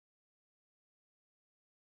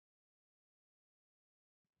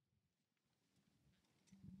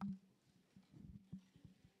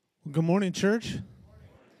Well, good morning, church.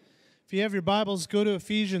 If you have your Bibles, go to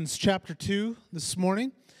Ephesians chapter 2 this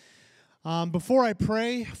morning. Before I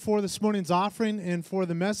pray for this morning's offering and for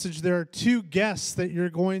the message, there are two guests that you're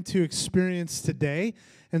going to experience today.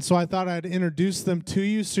 And so I thought I'd introduce them to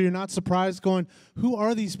you so you're not surprised going, who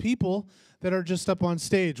are these people that are just up on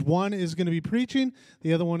stage? One is going to be preaching.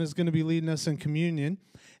 The other one is going to be leading us in communion.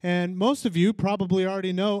 And most of you probably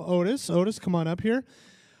already know Otis. Otis, come on up here.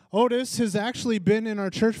 Otis has actually been in our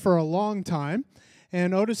church for a long time,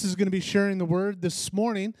 and Otis is going to be sharing the word this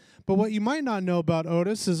morning. But what you might not know about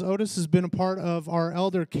Otis is Otis has been a part of our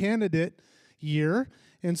elder candidate year,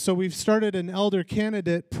 and so we've started an elder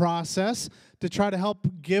candidate process to try to help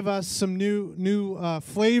give us some new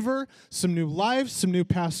flavor, some new life, some new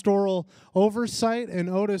pastoral oversight, and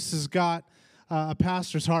Otis has got a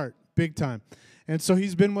pastor's heart, big time. And so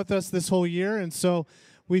he's been with us this whole year, and so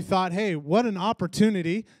we thought, hey, what an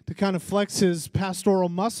opportunity to kind of flex his pastoral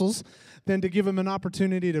muscles than to give him an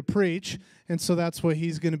opportunity to preach. And so that's what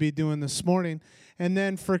he's going to be doing this morning. And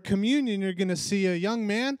then for communion, you're going to see a young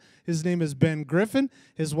man. His name is Ben Griffin.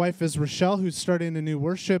 His wife is Rochelle, who's starting a new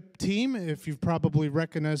worship team, if you've probably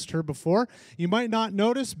recognized her before. You might not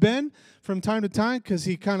notice Ben from time to time because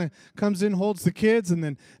he kind of comes in, holds the kids, and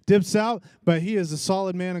then dips out. But he is a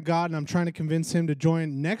solid man of God, and I'm trying to convince him to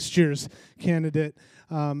join next year's candidate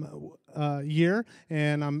year.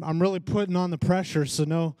 And I'm really putting on the pressure,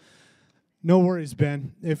 so no worries,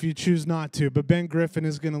 Ben, if you choose not to. But Ben Griffin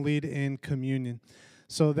is going to lead in communion.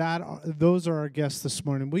 So those are our guests this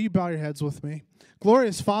morning. Will you bow your heads with me?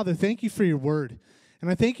 Glorious Father, thank you for your word.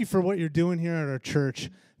 And I thank you for what you're doing here at our church.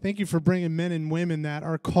 Thank you for bringing men and women that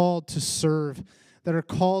are called to serve, that are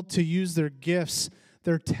called to use their gifts,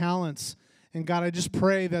 their talents. And God, I just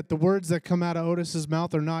pray that the words that come out of Otis's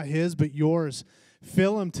mouth are not his, but yours.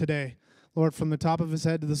 Fill him today, Lord, from the top of his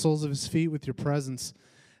head to the soles of his feet with your presence.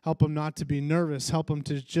 Help him not to be nervous. Help him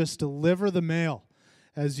to just deliver the mail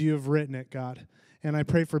as you have written it, God. And I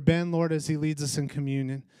pray for Ben, Lord, as he leads us in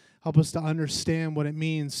communion. Help us to understand what it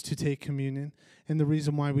means to take communion and the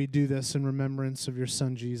reason why we do this in remembrance of your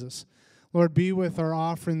Son, Jesus. Lord, be with our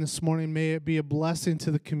offering this morning. May it be a blessing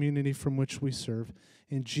to the community from which we serve.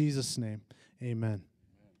 In Jesus' name, amen.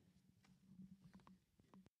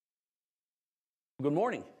 Good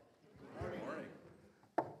morning.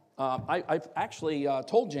 I've actually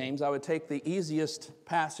told James I would take the easiest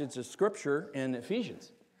passage of Scripture in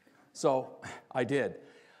Ephesians. So I did.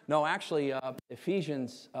 No, actually,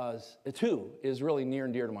 Ephesians 2 is really near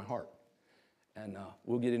and dear to my heart. And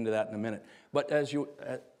we'll get into that in a minute. But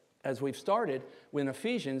as we've started, in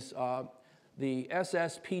Ephesians, the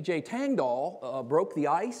SS PJ Tangdahl broke the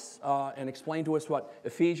ice and explained to us what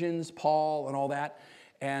Ephesians, Paul, and all that.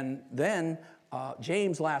 And then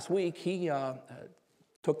James last week, he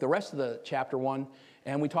took the rest of the chapter 1,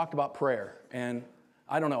 and we talked about prayer. And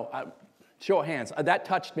I don't know, show of hands, that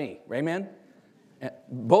touched me, amen?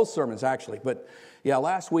 Both sermons, actually. But yeah,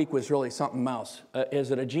 last week was really something else.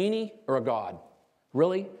 Is it a genie or a God?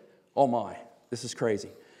 Really? Oh my, this is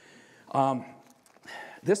crazy.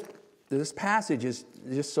 This passage is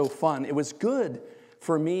just so fun. It was good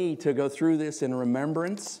for me to go through this in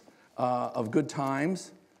remembrance of good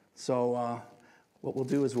times. So what we'll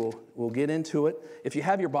do is we'll get into it. If you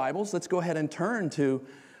have your Bibles, let's go ahead and turn to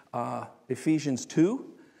Ephesians 2,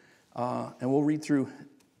 and we'll read through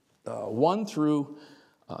 1 through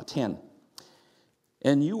 10.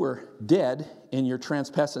 And you were dead in your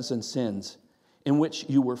trespasses and sins, in which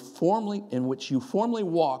you formerly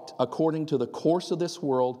walked according to the course of this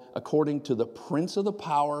world, according to the prince of the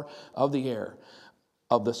power of the air,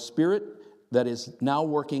 of the spirit that is now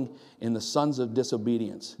working in the sons of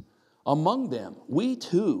disobedience. Among them, we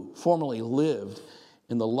too formerly lived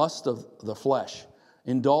in the lust of the flesh,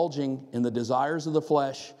 indulging in the desires of the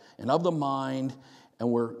flesh and of the mind, and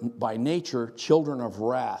were by nature children of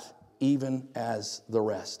wrath, even as the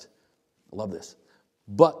rest. I love this.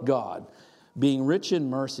 But God, being rich in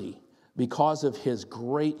mercy, because of his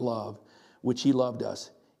great love, which he loved us,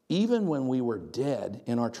 even when we were dead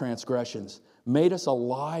in our transgressions, made us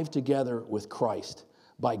alive together with Christ.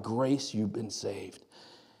 By grace you've been saved.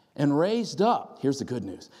 And raised up, here's the good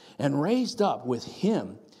news, and raised up with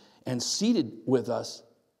him and seated us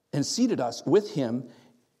with him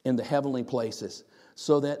in the heavenly places,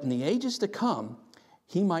 so that in the ages to come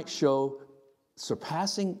he might show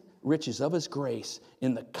surpassing riches of his grace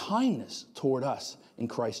in the kindness toward us in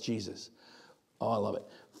Christ Jesus. Oh, I love it.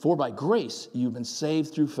 For by grace you've been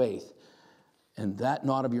saved through faith, and that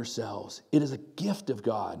not of yourselves. It is a gift of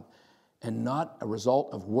God, and not a result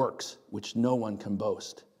of works, which no one can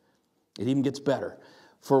boast. It even gets better.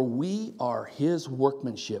 For we are his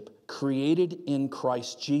workmanship, created in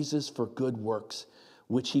Christ Jesus for good works,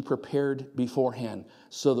 which he prepared beforehand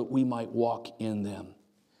so that we might walk in them.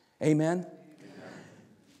 Amen?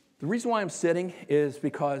 The reason why I'm sitting is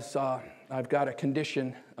because I've got a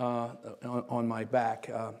condition on my back.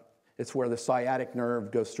 It's where the sciatic nerve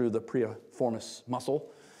goes through the piriformis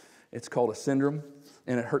muscle. It's called a syndrome,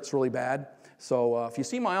 and it hurts really bad. So if you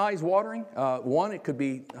see my eyes watering, one, it could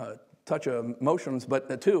be a touch of emotions,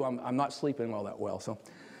 but two, I'm not sleeping that well. So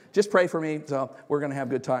just pray for me. So we're going to have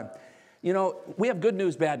a good time. You know, we have good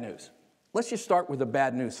news, bad news. Let's just start with the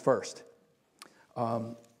bad news first.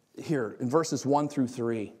 Here in verses 1 through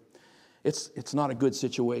 3, it's not a good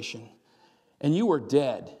situation. And you were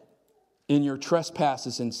dead in your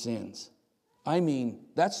trespasses and sins. I mean,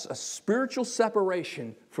 that's a spiritual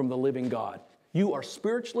separation from the living God. You are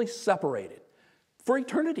spiritually separated for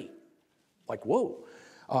eternity. Like, whoa.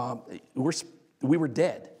 We were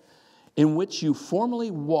dead, in which you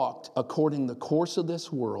formerly walked according to the course of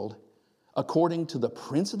this world, according to the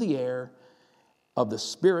prince of the air, of the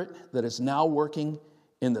spirit that is now working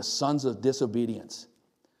in the sons of disobedience.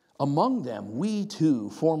 Among them, we too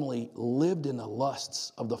formerly lived in the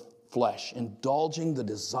lusts of the flesh, indulging the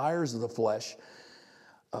desires of the flesh,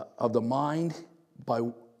 of the mind,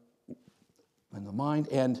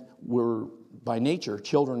 and were by nature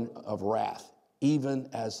children of wrath, even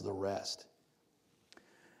as the rest.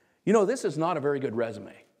 You know, this is not a very good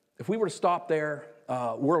resume. If we were to stop there,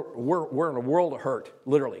 we're in a world of hurt,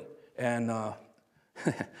 literally. And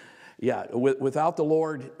yeah, without the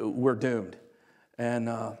Lord, we're doomed. And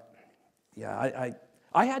I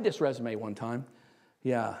had this resume one time.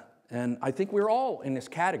 Yeah, and I think we're all in this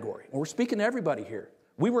category. And we're speaking to everybody here.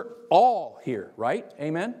 We were all here, right?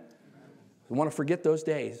 Amen? We want to forget those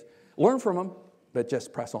days. Learn from them, but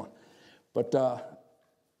just press on. But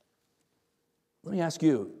let me ask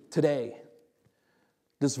you today,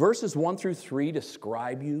 does verses 1 through 3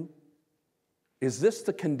 describe you? Is this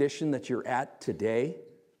the condition that you're at today?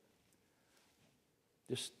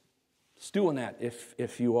 Just stew on that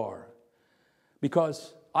if you are.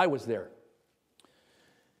 Because I was there.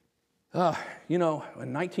 You know,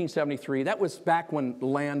 in 1973, that was back when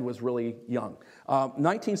land was really young.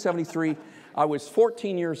 1973, I was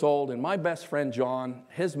 14 years old, and my best friend John,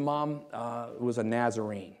 his mom was a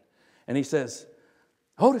Nazarene. And he says,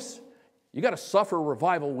 Otis, you got to suffer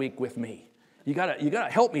revival week with me. You got to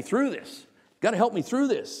help me through this. You got to help me through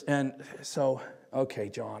this. And so, okay,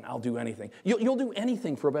 John, I'll do anything. You'll do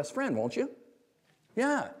anything for a best friend, won't you?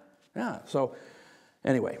 Yeah. So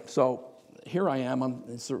anyway, so here I am.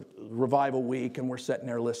 It's a revival week, and we're sitting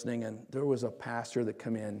there listening, and there was a pastor that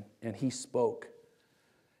come in, and he spoke.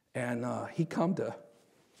 And he come to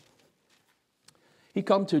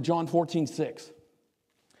John 14:6.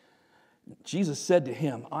 Jesus said to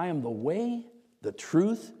him, I am the way, the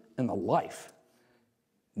truth, and the life.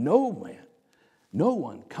 No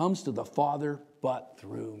one comes to the Father but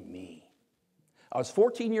through me. I was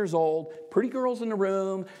 14 years old, pretty girls in the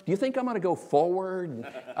room. Do you think I'm going to go forward?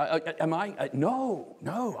 Am I? No,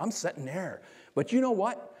 I'm sitting there. But you know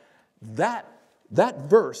what? That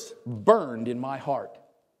verse burned in my heart.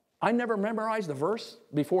 I never memorized the verse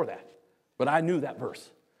before that, but I knew that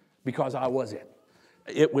verse because I was it.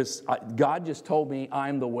 It was, God just told me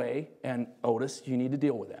I'm the way, and Otis, you need to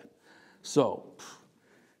deal with that. So,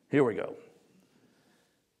 here we go.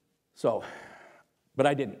 So, but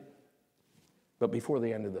I didn't. But before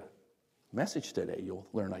the end of the message today, you'll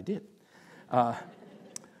learn I did.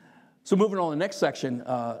 So moving on to the next section,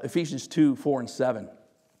 Ephesians 2, 4, and 7.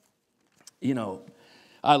 You know,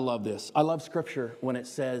 I love this. I love Scripture when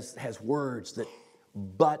it has words that,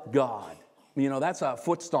 but God. You know, that's a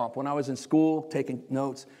foot stomp. When I was in school taking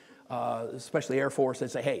notes, especially Air Force,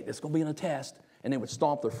 they'd say, hey, this is going to be in a test. And they would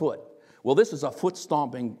stomp their foot. Well, this is a foot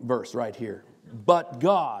stomping verse right here. But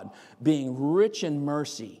God, being rich in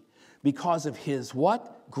mercy, because of his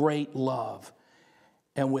what? Great love.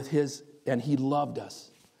 And he loved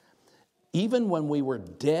us. Even when we were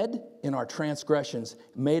dead in our transgressions,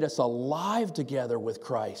 made us alive together with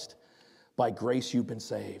Christ. By grace you've been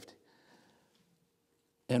saved.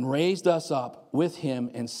 And raised us up with him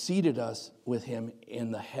and seated us with him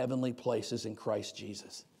in the heavenly places in Christ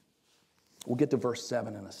Jesus. We'll get to verse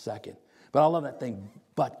 7 in a second. But I love that thing.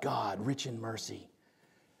 But God, rich in mercy,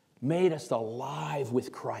 made us alive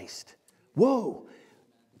with Christ. Whoa.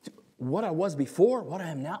 What I was before, what I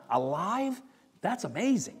am now, alive? That's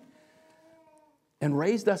amazing. And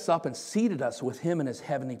raised us up and seated us with him in his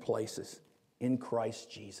heavenly places in Christ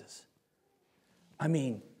Jesus. I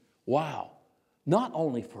mean, wow. Not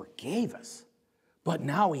only forgave us, but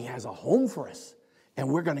now he has a home for us. And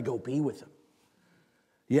we're going to go be with him.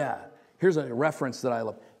 Yeah, here's a reference that I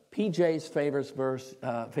love. PJ's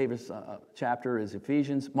favorite chapter is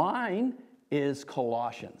Ephesians. Mine is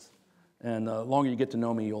Colossians. And the longer you get to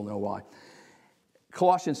know me, you'll know why.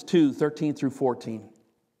 Colossians 2, 13 through 14.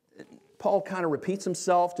 Paul kind of repeats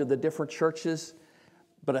himself to the different churches,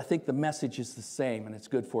 but I think the message is the same, and it's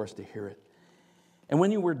good for us to hear it. And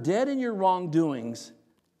when you were dead in your wrongdoings,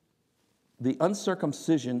 the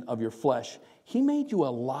uncircumcision of your flesh, he made you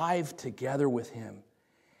alive together with him,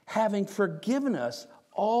 having forgiven us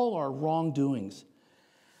all our wrongdoings.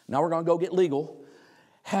 Now we're going to go get legal.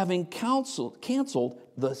 Having canceled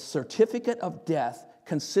the certificate of death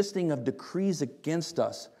consisting of decrees against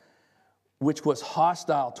us, which was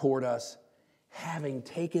hostile toward us, having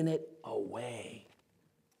taken it away.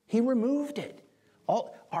 He removed it.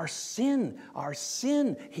 All our sin,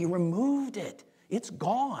 he removed it. It's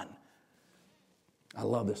gone. I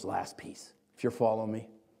love this last piece, if you're following me.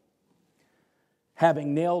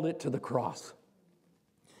 Having nailed it to the cross.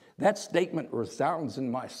 That statement resounds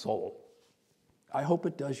in my soul. I hope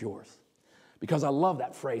it does yours, because I love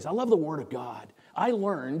that phrase. I love the Word of God. I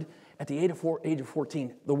learned at the age of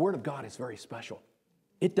 14, the Word of God is very special.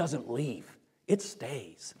 It doesn't leave. It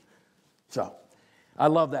stays. So, I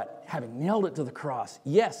love that. Having nailed it to the cross.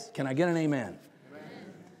 Yes, can I get an amen? Amen.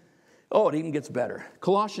 Oh, it even gets better.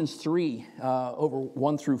 Colossians 3, over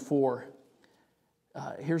 1 through 4.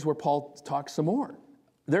 Here's where Paul talks some more.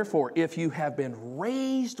 Therefore, if you have been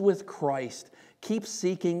raised with Christ, keep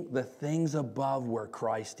seeking the things above where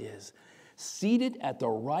Christ is, seated at the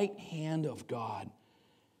right hand of God.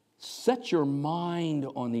 Set your mind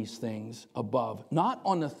on these things above, not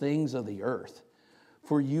on the things of the earth.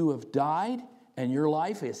 For you have died, and your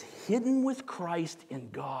life is hidden with Christ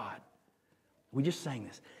in God. We just sang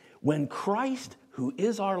this. When Christ, who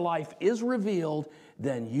is our life, is revealed,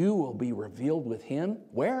 then you will be revealed with him.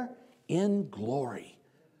 Where? In glory.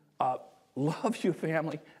 Love you,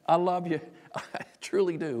 family. I love you. I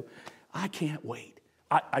truly do. I can't wait.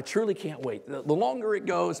 I truly can't wait. The longer it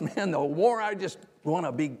goes, man, the more I just want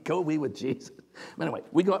to go be with Jesus. But anyway,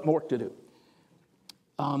 we got more to do.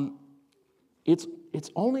 It's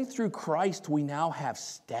only through Christ we now have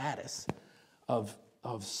status of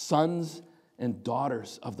sons and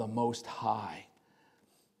daughters of the Most High.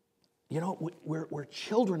 You know, we're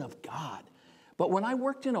children of God. But when I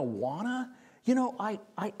worked in Awana, you know, I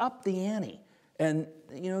upped the ante. And,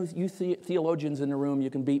 you know, you theologians in the room, you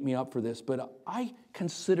can beat me up for this, but I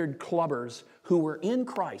considered clubbers who were in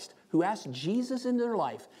Christ, who asked Jesus into their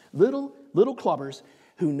life, little clubbers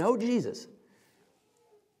who know Jesus,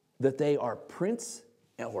 that they are prince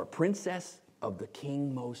or princess of the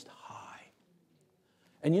King Most High.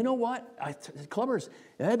 And you know what? Clubbers,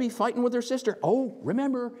 they'd be fighting with their sister. Oh,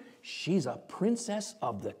 remember, she's a princess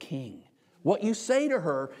of the King. What you say to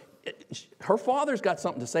her, her father's got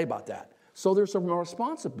something to say about that. So there's some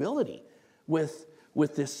responsibility with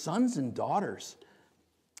this sons and daughters.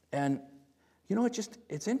 And, you know,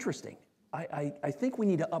 it's interesting. I think we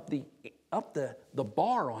need to up the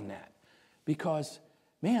bar on that, because,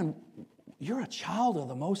 man, you're a child of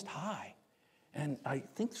the Most High. And I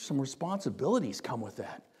think some responsibilities come with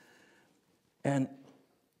that. And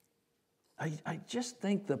I just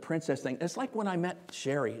think the princess thing, it's like when I met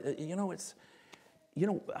Sherry.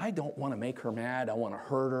 I don't want to make her mad. I want to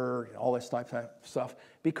hurt her, all this type of stuff.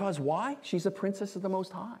 Because why? She's a princess of the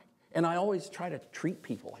Most High. And I always try to treat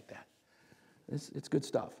people like that. It's good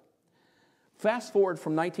stuff. Fast forward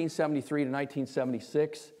from 1973 to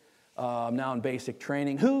 1976. I'm now in basic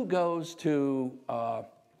training. Who goes to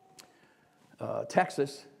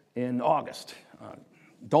Texas in August?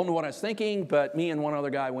 Don't know what I was thinking, but me and one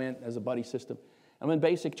other guy went as a buddy system. I'm in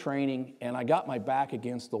basic training, and I got my back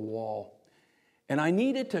against the wall. And I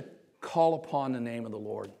needed to call upon the name of the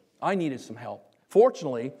Lord. I needed some help.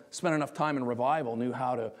 Fortunately, spent enough time in revival, knew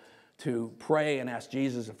how to pray and ask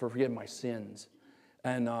Jesus to forgive my sins.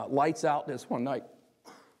 And lights out this one night.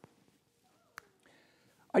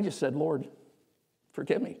 I just said, Lord,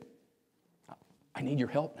 forgive me. I need your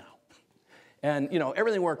help now. And, you know,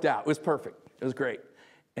 everything worked out. It was perfect. It was great.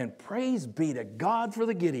 And praise be to God for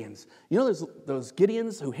the Gideons. You know those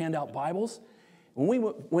Gideons who hand out Bibles? When we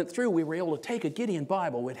went through, we were able to take a Gideon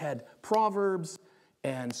Bible. It had Proverbs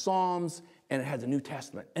and Psalms, and it had the New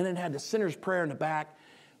Testament. And it had the sinner's prayer in the back.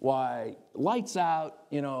 Why, lights out,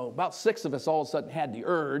 you know, about 6 of us all of a sudden had the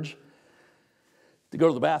urge to go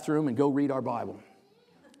to the bathroom and go read our Bible.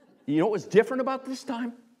 You know what was different about this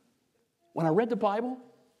time? When I read the Bible,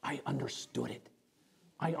 I understood it.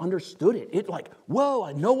 I understood it. It like, whoa,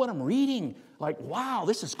 I know what I'm reading. Like, wow,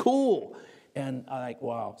 this is cool. And I like,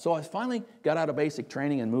 wow. So I finally got out of basic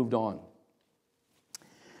training and moved on.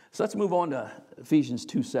 So let's move on to Ephesians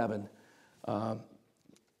 2:7.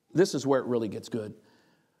 This is where it really gets good.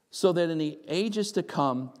 So that in the ages to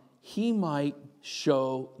come, he might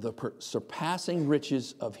show the surpassing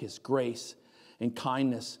riches of his grace and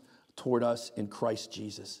kindness toward us in Christ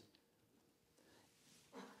Jesus.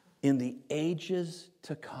 In the ages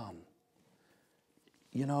to come.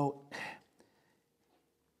 You know,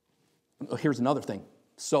 here's another thing.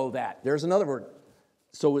 So that. There's another word.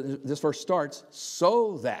 So this verse starts,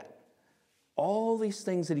 so that. All these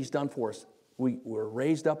things that he's done for us, we were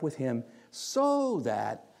raised up with him, so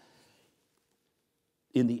that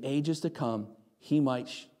in the ages to come, he might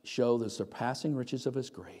show the surpassing riches of his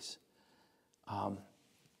grace.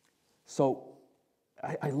 So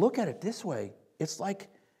I look at it this way. It's like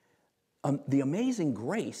the amazing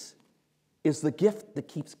grace is the gift that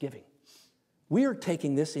keeps giving. We are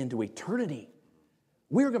taking this into eternity.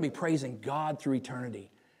 We're going to be praising God through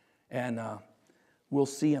eternity. And we'll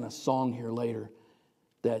see in a song here later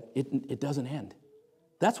that it doesn't end.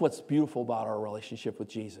 That's what's beautiful about our relationship with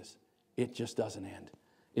Jesus. It just doesn't end.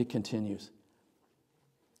 It continues.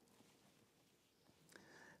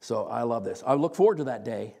 So I love this. I look forward to that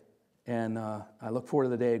day. And I look forward to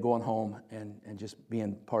the day of going home and just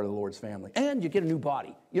being part of the Lord's family. And you get a new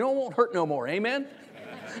body. You know, it won't hurt no more. Amen?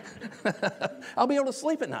 I'll be able to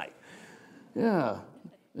sleep at night. Yeah,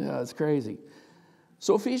 it's crazy.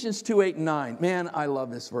 So Ephesians 2, 8, and 9. Man, I love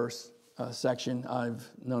this verse section. I've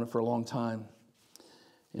known it for a long time.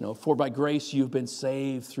 You know, for by grace you've been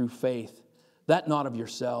saved through faith. That not of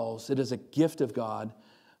yourselves. It is a gift of God,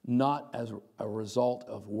 not as a result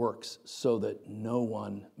of works, so that no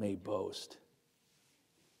one may boast.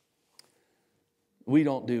 We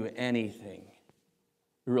don't do anything,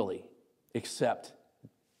 really, except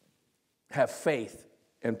have faith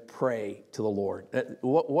and pray to the Lord.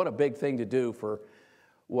 What a big thing to do for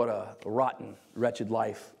what a rotten, wretched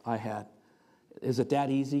life I had. Is it that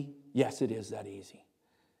easy? Yes, it is that easy.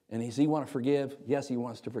 And does he want to forgive? Yes, he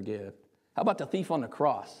wants to forgive. How about the thief on the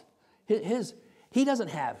cross? He doesn't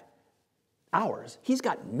have hours. He's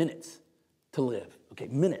got minutes to live. Okay,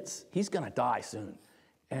 minutes. He's going to die soon.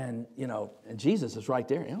 And, you know, and Jesus is right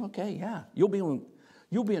there. Okay, yeah, you'll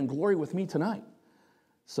be in glory with me tonight.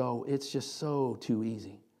 So it's just so too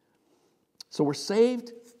easy. So we're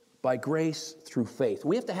saved by grace through faith.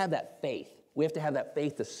 We have to have that faith. We have to have that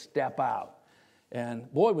faith to step out.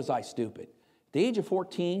 And boy, was I stupid. At the age of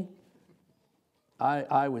 14,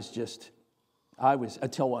 I was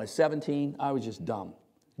until I was 17, I was just dumb.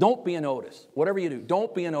 Don't be an Otis. Whatever you do,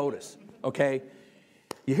 don't be an Otis, okay?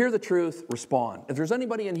 You hear the truth, respond. If there's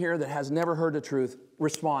anybody in here that has never heard the truth,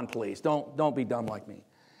 respond, please. Don't be dumb like me.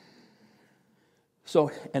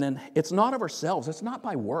 So, and then it's not of ourselves. It's not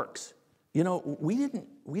by works. You know, we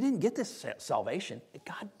didn't get this salvation.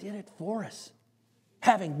 God did it for us.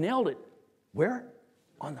 Having nailed it, where?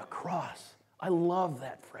 On the cross. I love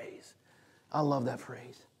that phrase. I love that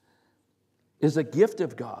phrase. Is a gift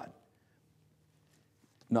of God,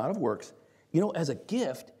 not of works. You know, as a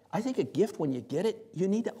gift, I think a gift, when you get it, you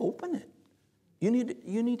need to open it. You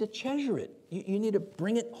need to treasure it. You need to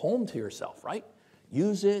bring it home to yourself, right?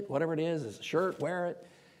 Use it, whatever it is. It's a shirt, wear it.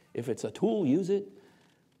 If it's a tool, use it.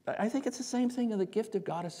 I think it's the same thing as the gift of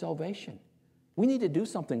God of salvation. We need to do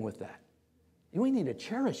something with that. We need to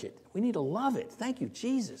cherish it. We need to love it. Thank you,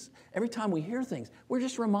 Jesus. Every time we hear things, we're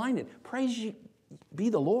just reminded, praise you, be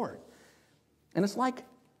the Lord. And it's like,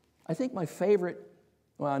 I think my favorite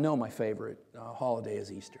holiday is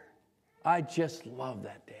Easter. I just love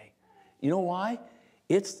that day. You know why?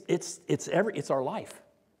 It's our life.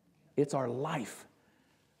 It's our life.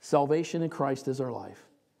 Salvation in Christ is our life.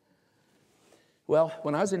 Well,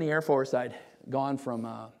 when I was in the Air Force, I'd gone from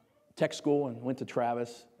tech school and went to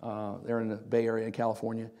Travis. There in the Bay Area in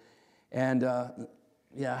California. And I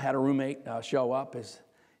had a roommate show up. His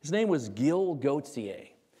name was Gil Gauthier.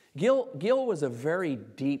 Gil was a very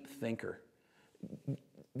deep thinker.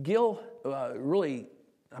 Gil really,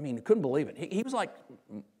 couldn't believe it. He was like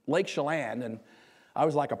Lake Chelan, and I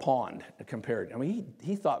was like a pond compared.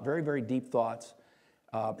 He thought very, very deep thoughts.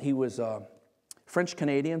 He was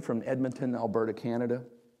French-Canadian from Edmonton, Alberta, Canada.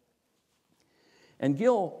 And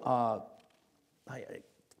Gil, I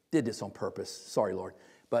did this on purpose, sorry, Lord,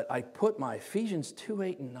 but I put my Ephesians 2,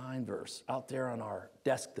 8, and 9 verse out there on our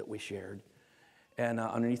desk that we shared, and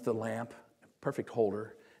underneath the lamp, perfect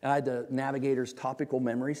holder. And I had the Navigator's topical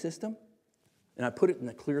memory system, and I put it in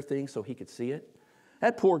the clear thing so he could see it.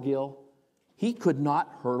 That poor Gil, he could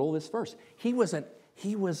not hurdle this verse. He was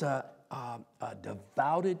a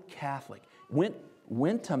devoted Catholic.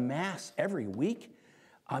 Went to Mass every week.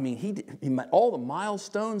 He met all the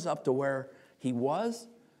milestones up to where he was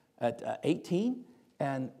at 18.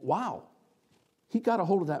 And wow, he got a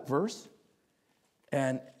hold of that verse.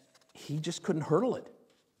 And he just couldn't hurdle it.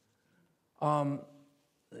 And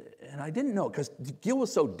I didn't know, because Gil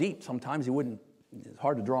was so deep, sometimes it's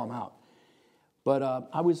hard to draw him out. But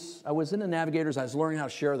I was in the Navigators, I was learning how to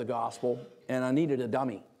share the gospel, and I needed a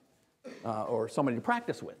dummy or somebody to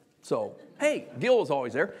practice with. So, hey, Gil was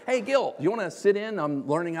always there. Hey, Gil, you want to sit in? I'm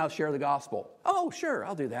learning how to share the gospel. Oh, sure,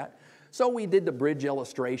 I'll do that. So we did the bridge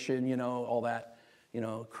illustration, all that,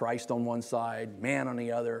 Christ on one side, man on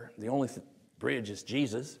the other. The only bridge is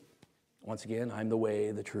Jesus. Once again, I'm the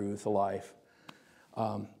way, the truth, the life.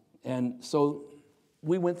 And so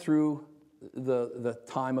we went through the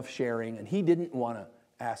time of sharing, and he didn't want to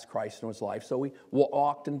ask Christ in his life, so we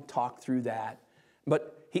walked and talked through that.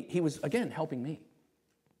 But he was, again, helping me.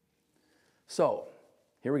 So,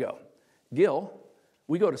 here we go. Gil,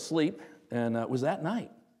 we go to sleep, and it was that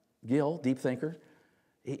night. Gil, deep thinker,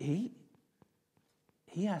 he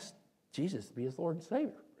asked Jesus to be his Lord and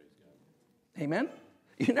Savior. Amen?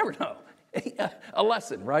 You never know. A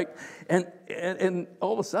lesson, right? And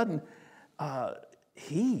all of a sudden,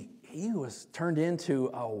 he was turned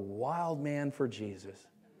into a wild man for Jesus.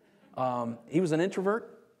 He was an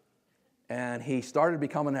introvert, and he started to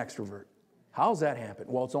become an extrovert. How's that happen?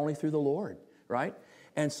 Well, it's only through the Lord, right?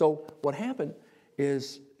 And so what happened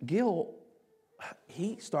is Gil,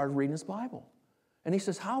 he started reading his Bible. And he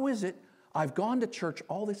says, how is it I've gone to church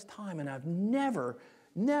all this time and I've never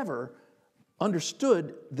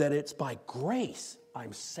understood that it's by grace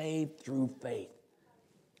I'm saved through faith.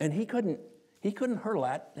 And he couldn't hurdle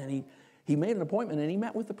that, and he made an appointment and he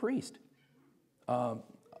met with the priest, a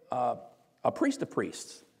priest of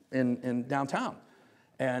priests in downtown.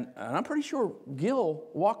 And I'm pretty sure Gil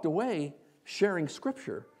walked away sharing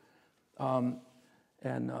scripture. But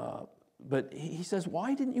he says,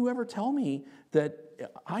 why didn't you ever tell me that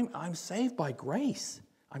I'm saved by grace?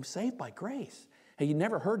 I'm saved by grace. Hey, you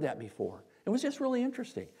never heard that before. It was just really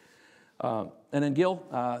interesting. And then Gil,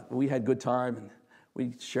 we had good time, and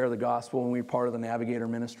we share the gospel, and we were part of the Navigator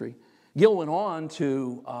ministry. Gil went on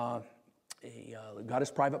to, got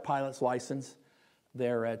his private pilot's license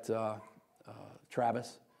there at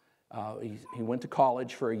Travis. He went to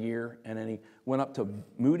college for a year, and then he went up to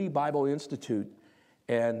Moody Bible Institute,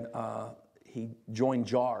 and he joined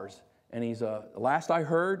JARS. And last I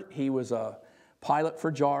heard, he was a pilot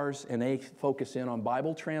for JARS, and they focus in on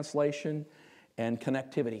Bible translation and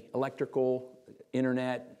connectivity, electrical,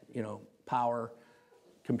 internet, power,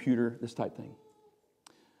 computer, this type thing.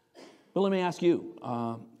 But let me ask you,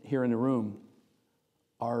 here in the room,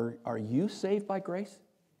 are you saved by grace?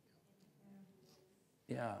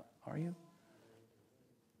 Yeah, are you?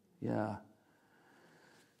 Yeah.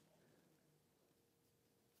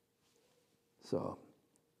 So,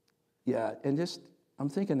 yeah, and I'm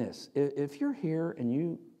thinking this. If you're here and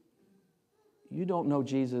you don't know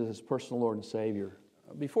Jesus as personal Lord and Savior,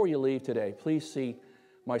 before you leave today, please see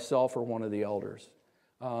myself or one of the elders.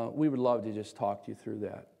 We would love to just talk to you through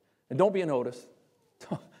that. And don't be a notice.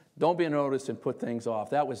 Don't be a notice and put things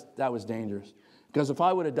off. That was dangerous. Because if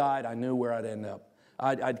I would have died, I knew where I'd end up.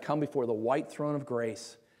 I'd come before the white throne of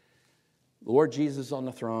grace. The Lord Jesus is on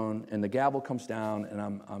the throne, and the gavel comes down, and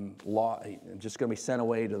I'm just going to be sent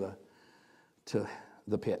away to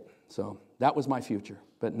the pit. So that was my future.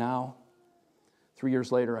 But now, 3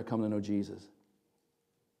 years later, I come to know Jesus.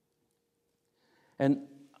 And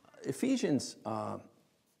Ephesians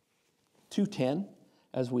 2:10,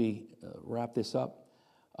 as we wrap this up,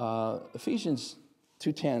 Ephesians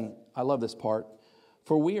 2:10, I love this part.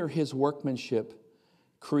 For we are his workmanship,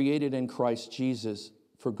 created in Christ Jesus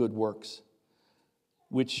for good works,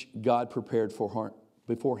 which God prepared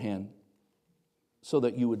beforehand so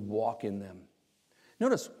that you would walk in them.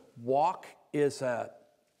 Notice, walk is an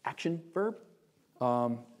action verb.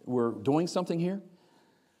 We're doing something here.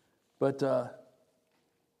 But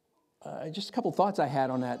just a couple thoughts I had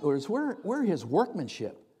on that was we're his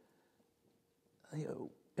workmanship.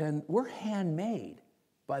 And we're handmade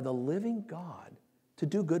by the living God to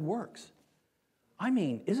do good works. I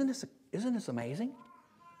mean, isn't this amazing?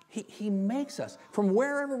 He makes us from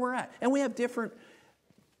wherever we're at. And we have different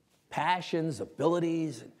passions,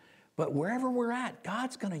 abilities, but wherever we're at,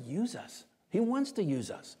 God's going to use us. He wants to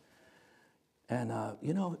use us. And,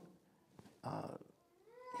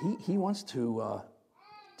 he wants to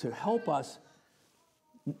help us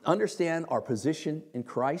understand our position in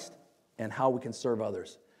Christ and how we can serve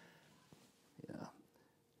others. Yeah.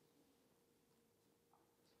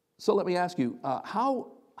 So let me ask you,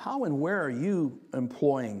 how and where are you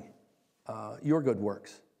employing your good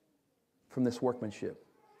works from this workmanship?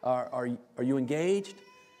 Are you engaged?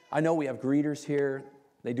 I know we have greeters here.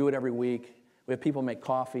 They do it every week. We have people make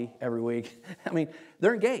coffee every week. I mean,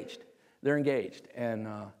 they're engaged. They're engaged. And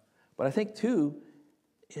But I think, too,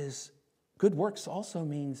 is good works also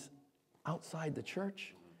means outside the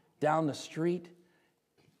church, down the street.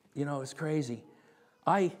 You know, it's crazy.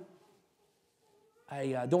 I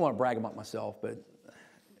don't want to brag about myself, but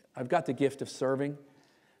I've got the gift of serving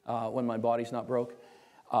when my body's not broke.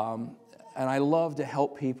 And I love to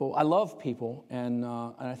help people. I love people, and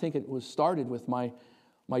I think it was started with my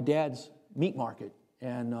dad's meat market,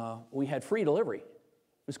 and we had free delivery.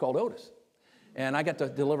 It was called Otis. And I got to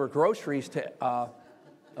deliver groceries to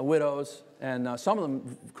widows, and some of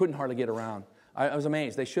them couldn't hardly get around. I was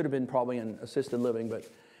amazed. They should have been probably in assisted living, but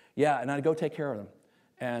yeah, and I'd go take care of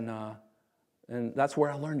them. And that's where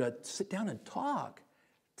I learned to sit down and talk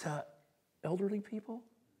to elderly people.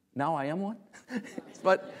 Now I am one.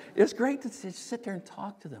 But it's great to sit there and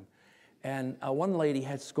talk to them. And one lady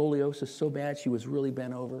had scoliosis so bad she was really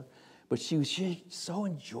bent over, but she so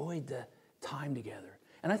enjoyed the time together.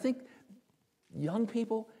 And I think young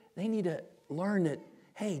people, they need to learn that,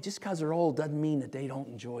 hey, just because they're old doesn't mean that they don't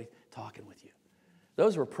enjoy talking with you.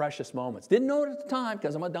 Those were precious moments. Didn't know it at the time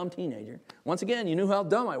because I'm a dumb teenager. Once again, you knew how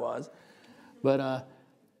dumb I was. But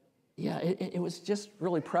yeah, it was just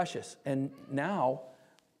really precious. And now,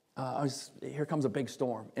 here comes a big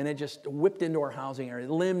storm. And it just whipped into our housing area.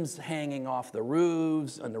 Limbs hanging off the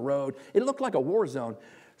roofs on the road. It looked like a war zone.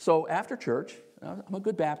 So after church, I'm a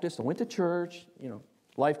good Baptist. I went to church,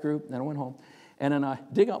 life group, and then I went home. And then I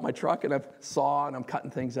dig out my truck and I saw and I'm cutting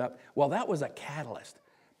things up. Well, that was a catalyst.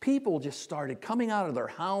 People just started coming out of their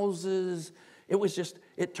houses.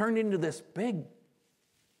 It turned into this big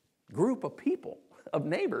group of people, of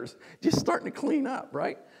neighbors, just starting to clean up,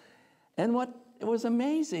 right? And what was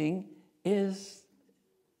amazing is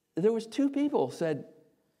there was two people said,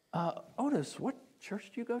 Otis, what church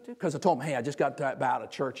do you go to? Because I told them, hey, I just got out of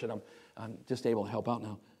church and I'm just able to help out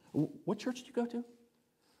now. What church do you go to?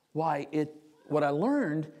 What I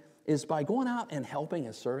learned is by going out and helping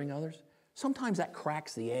and serving others, sometimes that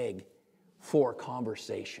cracks the egg for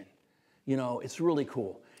conversation. It's really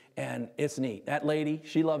cool. And it's neat. That lady,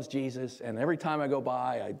 she loves Jesus, and every time I go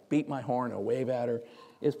by, I beat my horn and wave at her.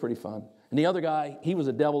 It's pretty fun. And the other guy, he was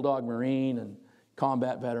a Devil Dog Marine and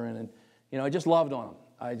combat veteran, and I just loved on him.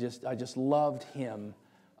 I just loved him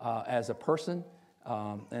as a person,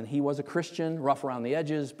 and he was a Christian, rough around the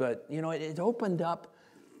edges, but it opened up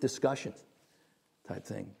discussions type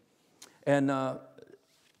thing. And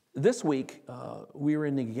this week we were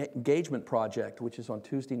in the engagement project, which is on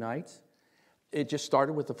Tuesday nights. It just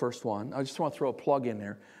started with the first one. I just want to throw a plug in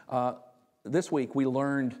there. This week we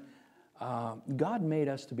learned God made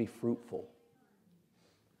us to be fruitful.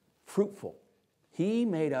 Fruitful. He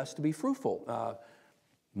made us to be fruitful.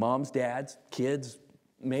 Moms, dads, kids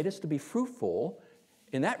made us to be fruitful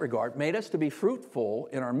in that regard, made us to be fruitful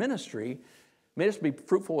in our ministry, made us to be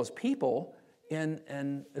fruitful as people,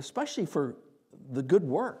 and especially for the good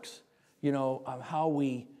works, of how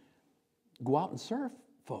we go out and serve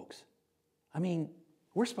folks. I mean,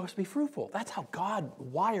 we're supposed to be fruitful. That's how God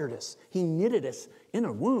wired us. He knitted us in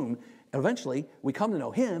a womb. Eventually, we come to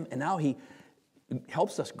know Him, and now He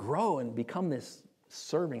helps us grow and become this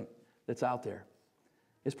servant that's out there.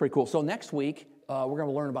 It's pretty cool. So next week, we're going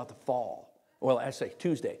to learn about the fall. Well, I say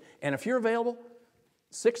Tuesday. And if you're available,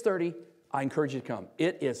 6:30, I encourage you to come.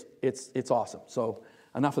 It's awesome. So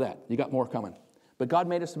enough of that. You got more coming. But God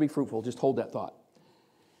made us to be fruitful. Just hold that thought.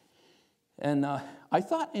 And I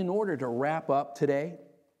thought in order to wrap up today,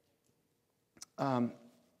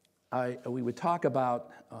 we would talk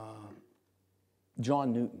about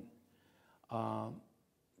John Newton.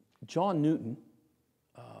 John Newton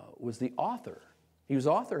was the author. He was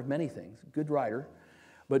the author of many things, good writer.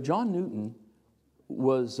 But John Newton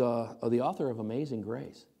was the author of Amazing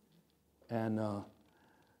Grace. And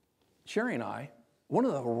Sherry and I, one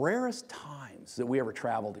of the rarest times that we ever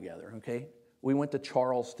traveled together, okay? We went to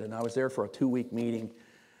Charleston. I was there for a 2-week meeting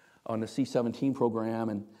on the C-17 program,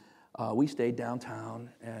 and we stayed downtown,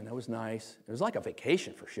 and it was nice. It was like a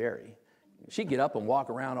vacation for Sherry. She'd get up and walk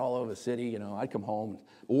around all over the city. I'd come home,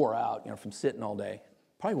 wore out, from sitting all day.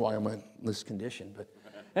 Probably why I'm in this condition. But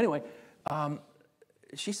anyway,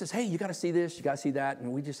 she says, hey, you got to see this, you got to see that,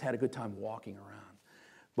 and we just had a good time walking around.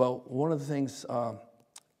 Well, one of the things,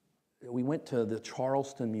 we went to the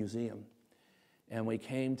Charleston Museum, and we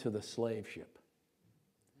came to the slave ship.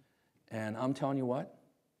 And I'm telling you what,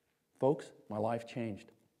 folks, my life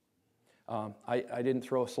changed. I didn't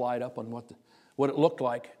throw a slide up on what it looked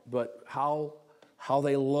like, but how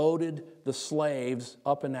they loaded the slaves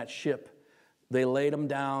up in that ship. They laid them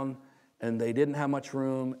down, and they didn't have much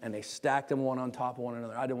room, and they stacked them one on top of one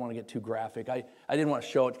another. I didn't want to get too graphic. I didn't want to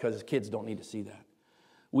show it because kids don't need to see that.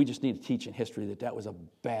 We just need to teach in history that was a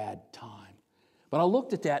bad time. But I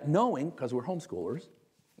looked at that knowing, because we're homeschoolers,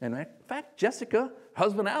 and in fact, Jessica,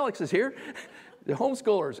 husband Alex is here, the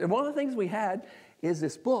homeschoolers. And one of the things we had is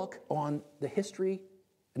this book on the history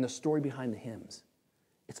and the story behind the hymns.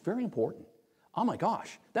 It's very important. Oh my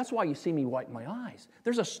gosh, that's why you see me wipe my eyes.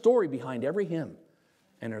 There's a story behind every hymn,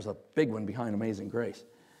 and there's a big one behind Amazing Grace.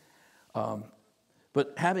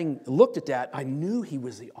 But having looked at that, I knew he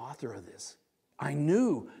was the author of this.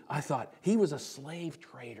 I thought, he was a slave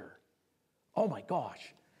trader. Oh my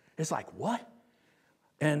gosh. It's like, what?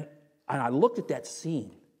 And I looked at that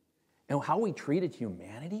scene and how we treated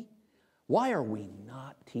humanity. Why are we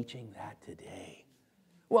not teaching that today?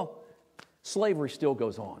 Well, slavery still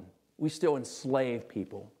goes on. We still enslave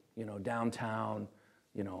people, downtown,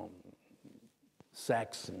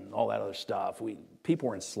 sex and all that other stuff. People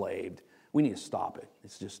are enslaved. We need to stop it.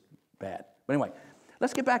 It's just bad. But anyway,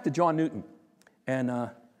 let's get back to John Newton. And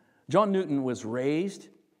John Newton was raised,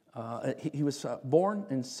 he was born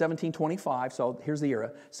in 1725, so here's the era,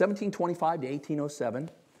 1725 to 1807.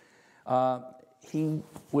 He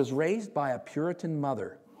was raised by a Puritan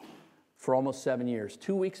mother for almost 7 years.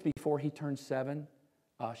 2 weeks before he turned 7,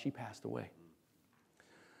 she passed away.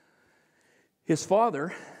 His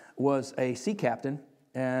father was a sea captain,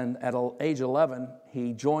 and at age 11,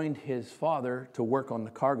 he joined his father to work on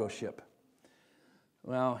the cargo ship.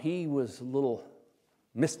 Well, he was a little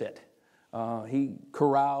misfit. He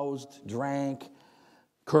caroused, drank,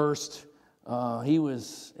 cursed. He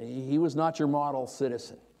was not your model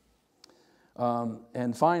citizen.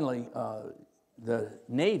 And finally, the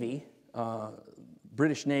Navy,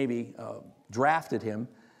 British Navy, drafted him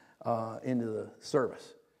into the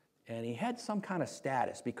service. And he had some kind of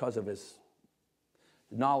status because of his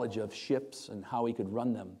knowledge of ships and how he could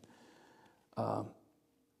run them.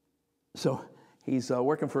 So he's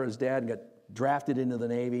working for his dad and got drafted into the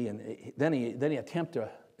Navy, and then he attempted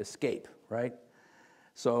to escape, right?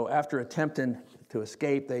 So after attempting to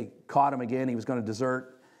escape, they caught him again. He was going to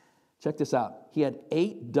desert. Check this out. He had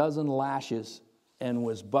 8 dozen lashes and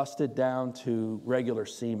was busted down to regular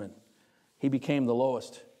seaman. He became the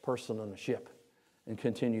lowest person on the ship and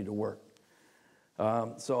continued to work.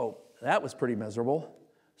 So that was pretty miserable.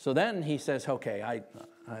 So then he says, okay,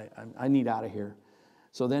 I need out of here.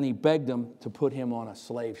 So then he begged them to put him on a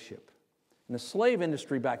slave ship. And the slave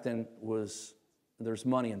industry back then there's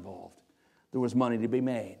money involved. There was money to be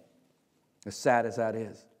made, as sad as that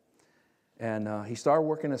is. And he started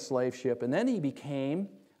working a slave ship, and then he became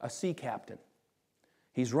a sea captain.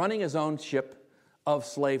 He's running his own ship of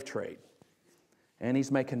slave trade, and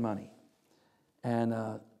he's making money.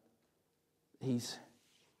 And he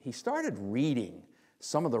started reading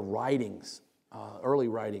some of the writings, early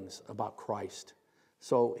writings about Christ.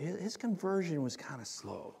 So his conversion was kind of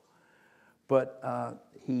slow. But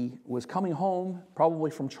he was coming home,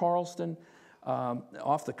 probably from Charleston,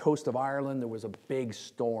 off the coast of Ireland. There was a big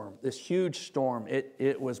storm, this huge storm.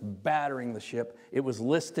 It was battering the ship. It was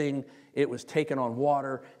listing. It was taking on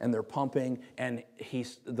water, and they're pumping, and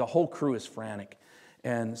the whole crew is frantic.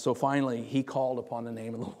 And so finally, he called upon the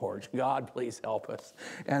name of the Lord. God, please help us.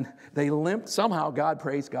 And they limped, somehow, God,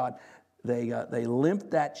 praise God, they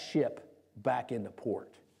limped that ship back into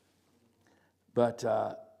port. But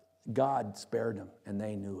God spared them, and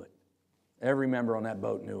they knew it. Every member on that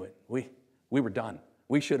boat knew it. We were done.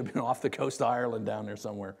 We should have been off the coast of Ireland down there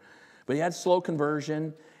somewhere. But he had slow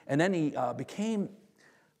conversion, and then he became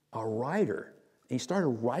a writer. He started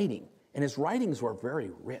writing, and his writings were very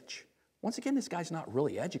rich. Once again, this guy's not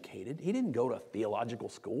really educated. He didn't go to theological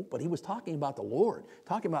school, but he was talking about the Lord,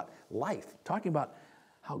 talking about life, talking about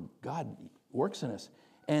how God works in us.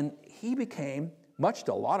 And he became, much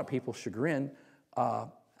to a lot of people's chagrin,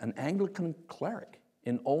 an Anglican cleric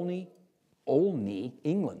in Olney,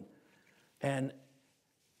 England. And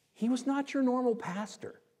he was not your normal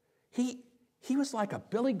pastor. He was like a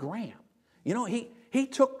Billy Graham. He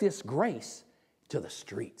took this grace to the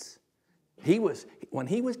streets. When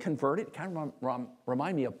he was converted, it kind of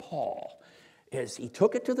remind me of Paul. As he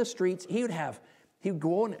took it to the streets, he would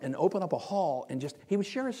go in and open up a hall and he would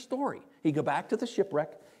share his story. He'd go back to the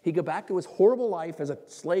shipwreck. He'd go back to his horrible life as a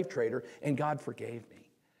slave trader, and God forgave me.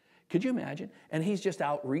 Could you imagine? And he's just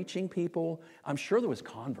outreaching people. I'm sure there was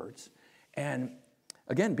converts. And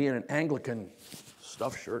again, being an Anglican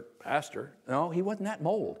stuffed shirt pastor, no, he wasn't that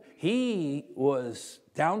mold. He was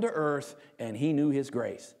down to earth, and he knew his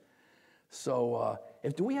grace. So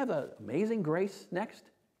do we have the Amazing Grace next?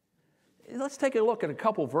 Let's take a look at a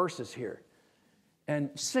couple verses here and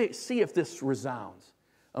see if this resounds.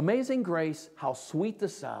 Amazing grace, how sweet the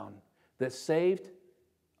sound that saved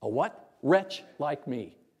a what? Wretch like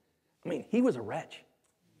me. I mean, he was a wretch.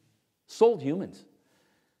 Sold humans.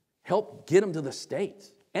 helped get them to the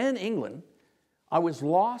States and England. I was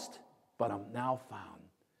lost, but I'm now found.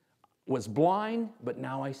 Was blind, but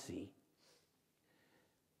now I see.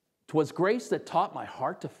 'Twas grace that taught my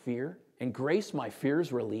heart to fear, and grace my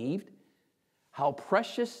fears relieved. How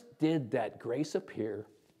precious did that grace appear.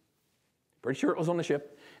 Pretty sure it was on the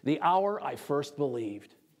ship. The hour I first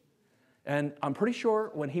believed. And I'm pretty sure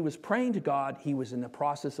when he was praying to God, he was in the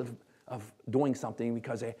process of doing something,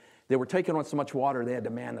 because they were taking on so much water, they had to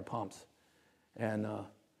man the pumps and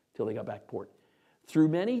till they got back to port. Through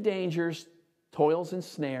many dangers, toils, and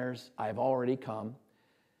snares, I have already come.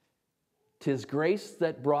 'Tis grace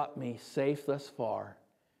that brought me safe thus far,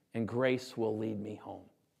 and grace will lead me home.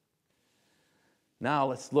 Now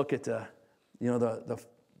let's look at the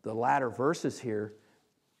latter verses here.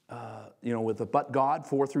 With the but God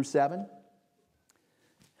 4-7.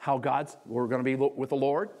 How we're going to be with the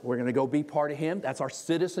Lord. We're going to go be part of Him. That's our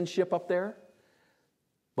citizenship up there.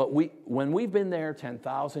 But when we've been there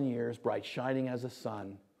 10,000 years, bright shining as a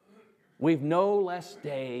sun, we've no less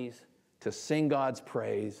days to sing God's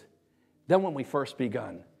praise than when we first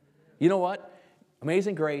begun. You know what?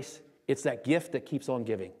 Amazing grace, it's that gift that keeps on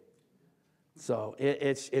giving. So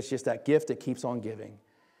it's just that gift that keeps on giving.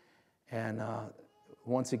 And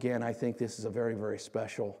once again, I think this is a very, very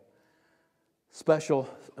special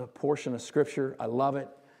portion of Scripture. I love it.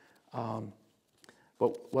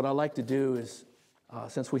 But what I like to do is,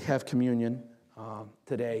 since we have communion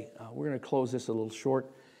today, we're going to close this a little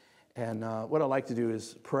short. And what I like to do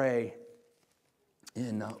is pray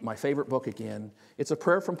in my favorite book again. It's a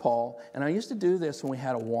prayer from Paul. And I used to do this when we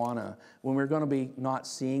had Awana, when we were going to be not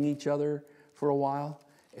seeing each other for a while.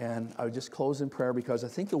 And I would just close in prayer, because I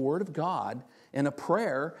think the Word of God and a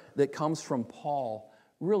prayer that comes from Paul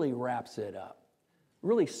really wraps it up,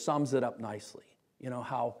 really sums it up nicely. You know,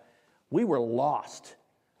 how we were lost.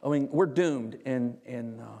 I mean, we're doomed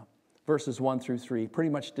in verses 1-3. Pretty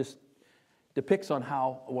much just depicts on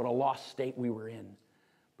what a lost state we were in.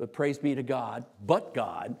 But praise be to God, but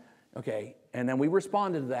God, okay. And then we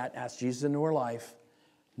responded to that, asked Jesus into our life.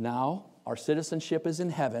 Now our citizenship is in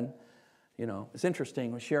heaven. You know, it's interesting.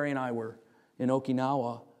 When Sherry and I were in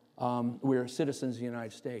Okinawa, we were citizens of the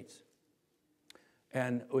United States.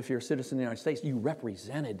 And if you're a citizen of the United States, you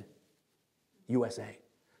represented USA.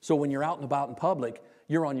 So when you're out and about in public,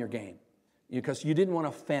 you're on your game, because you didn't want to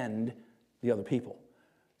offend the other people.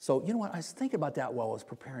 So you know what? I was thinking about that while I was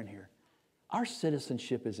preparing here. Our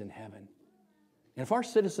citizenship is in heaven. And if our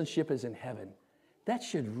citizenship is in heaven, that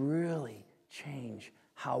should really change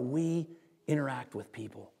how we interact with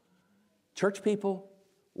people. Church people,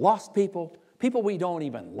 lost people, people we don't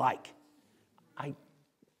even like.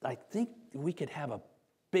 I think we could have a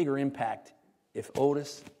bigger impact if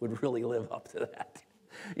Otis would really live up to that.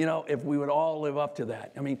 You know, if we would all live up to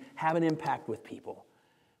that. I mean, have an impact with people.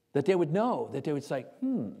 That they would know, that they would say,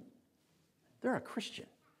 they're a Christian.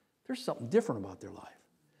 There's something different about their life.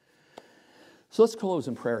 So let's close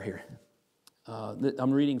in prayer here.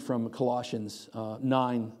 I'm reading from Colossians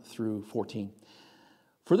 9-14.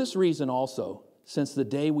 For this reason also, since the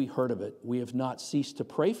day we heard of it, we have not ceased to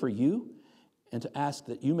pray for you and to ask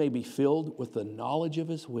that you may be filled with the knowledge of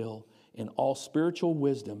His will in all spiritual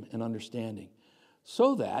wisdom and understanding,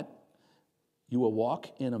 so that you will walk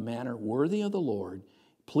in a manner worthy of the Lord,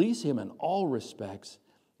 please Him in all respects,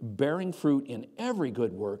 bearing fruit in every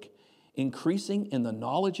good work, increasing in the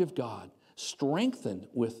knowledge of God, strengthened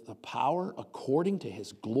with the power according to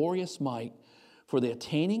His glorious might, for the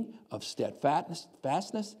attaining of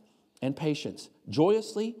steadfastness and patience,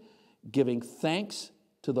 joyously giving thanks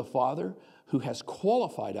to the Father who has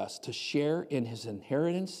qualified us to share in His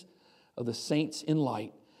inheritance of the saints in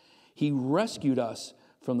light. He rescued us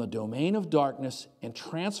from the domain of darkness and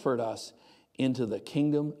transferred us into the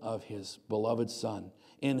kingdom of His beloved Son,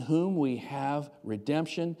 in whom we have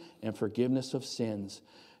redemption and forgiveness of sins.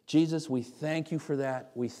 Jesus, we thank you for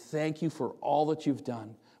that. We thank you for all that you've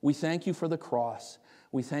done. We thank you for the cross.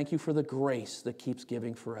 We thank you for the grace that keeps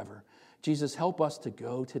giving forever. Jesus, help us to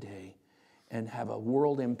go today and have a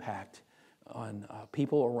world impact on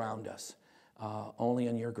people around us, only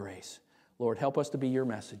in your grace. Lord, help us to be your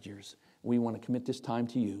messengers. We want to commit this time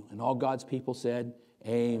to you. And all God's people said,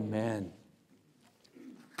 amen.